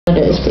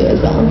monitors too as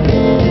well.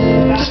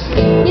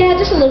 Yeah,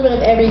 just a little bit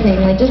of everything,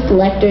 like just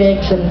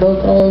electrics and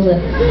vocals and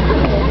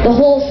the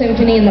whole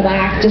symphony in the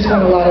back. Just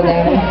want a lot of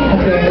them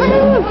up here as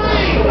well.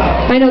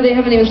 I know they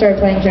haven't even started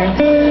playing here.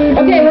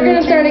 Okay, we're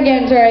gonna start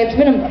again. Sorry, it's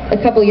been a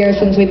couple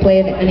years since we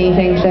played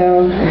anything,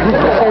 so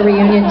it's our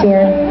reunion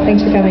tour.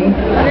 Thanks for coming.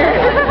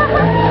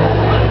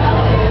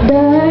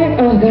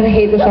 Oh god, I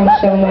hate this song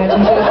so much.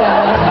 I'm so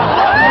sad.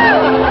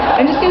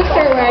 I'm just gonna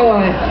start where I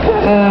want.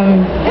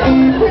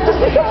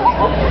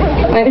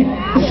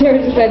 Sarah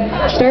just said,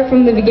 start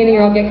from the beginning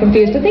or I'll get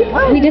confused. I think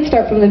we did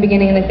start from the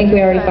beginning and I think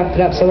we already fucked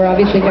it up, so we're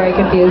obviously very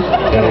confused.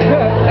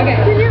 Okay.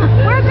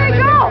 Where'd they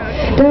go?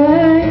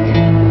 Dark.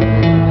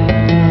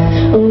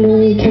 Oh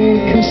no, you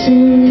can't come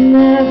soon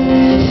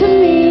enough.